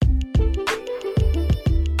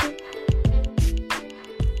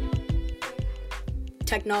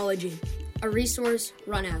technology? A resource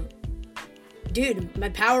run out. Dude, my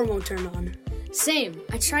power won't turn on. Same.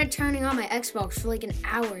 I tried turning on my Xbox for like an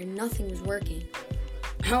hour and nothing was working.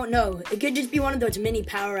 I don't know. It could just be one of those mini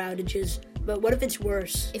power outages. But what if it's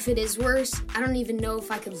worse? If it is worse, I don't even know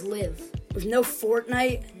if I could live. With no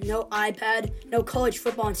Fortnite, no iPad, no college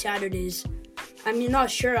football on Saturdays, I'm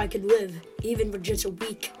not sure I could live, even for just a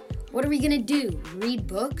week. What are we gonna do? Read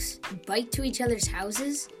books? Bike to each other's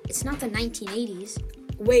houses? It's not the 1980s.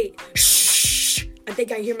 Wait, shh! I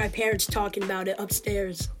think I hear my parents talking about it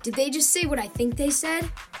upstairs. Did they just say what I think they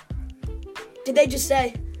said? Did they just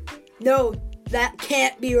say, no, that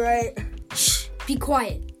can't be right? Shh, be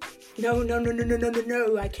quiet. No,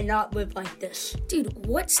 I cannot live like this. Dude,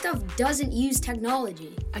 what stuff doesn't use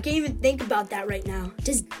technology? I can't even think about that right now.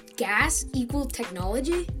 Does gas equal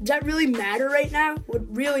technology? Does that really matter right now? What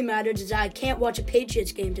really matters is that I can't watch a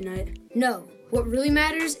Patriots game tonight. No, what really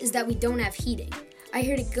matters is that we don't have heating. I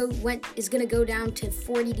heard it's gonna go down to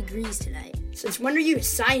 40 degrees tonight. Since when are you a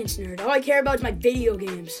science nerd? All I care about is my video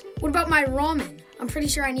games. What about my ramen? I'm pretty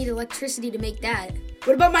sure I need electricity to make that.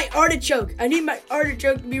 What about my artichoke? I need my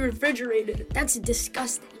artichoke to be refrigerated. That's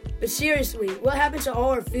disgusting. But seriously, what happens to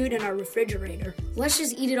all our food in our refrigerator? Let's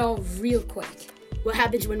just eat it all real quick. What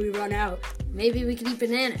happens when we run out? Maybe we could eat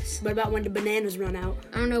bananas. What about when the bananas run out?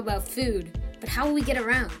 I don't know about food, but how will we get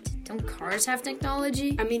around? Don't cars have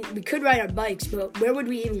technology? I mean, we could ride our bikes, but where would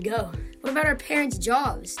we even go? What about our parents'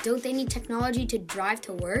 jobs? Don't they need technology to drive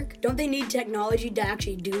to work? Don't they need technology to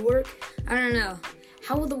actually do work? I don't know.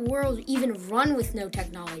 How will the world even run with no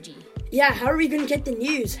technology? Yeah, how are we going to get the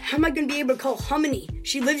news? How am I going to be able to call Hominy?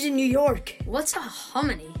 She lives in New York. What's a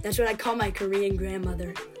hominy? That's what I call my Korean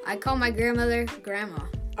grandmother. I call my grandmother Grandma.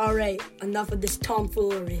 All right, enough of this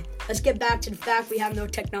tomfoolery. Let's get back to the fact we have no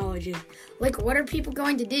technology. Like, what are people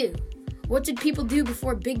going to do? What did people do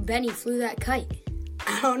before Big Benny flew that kite?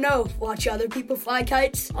 I don't know. Watch other people fly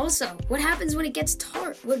kites? Also, what happens when it gets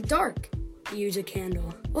dark? Use a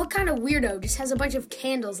candle. What kind of weirdo just has a bunch of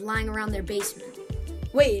candles lying around their basement?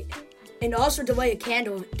 Wait, and also to light a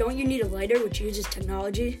candle, don't you need a lighter which uses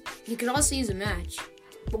technology? You could also use a match.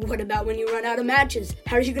 But what about when you run out of matches?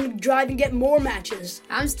 How are you going to drive and get more matches?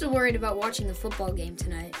 I'm still worried about watching the football game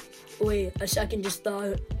tonight. Wait, a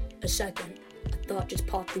thought just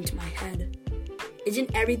popped into my head.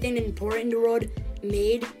 Isn't everything important in the world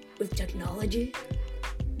made with technology?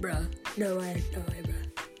 Bruh. No, I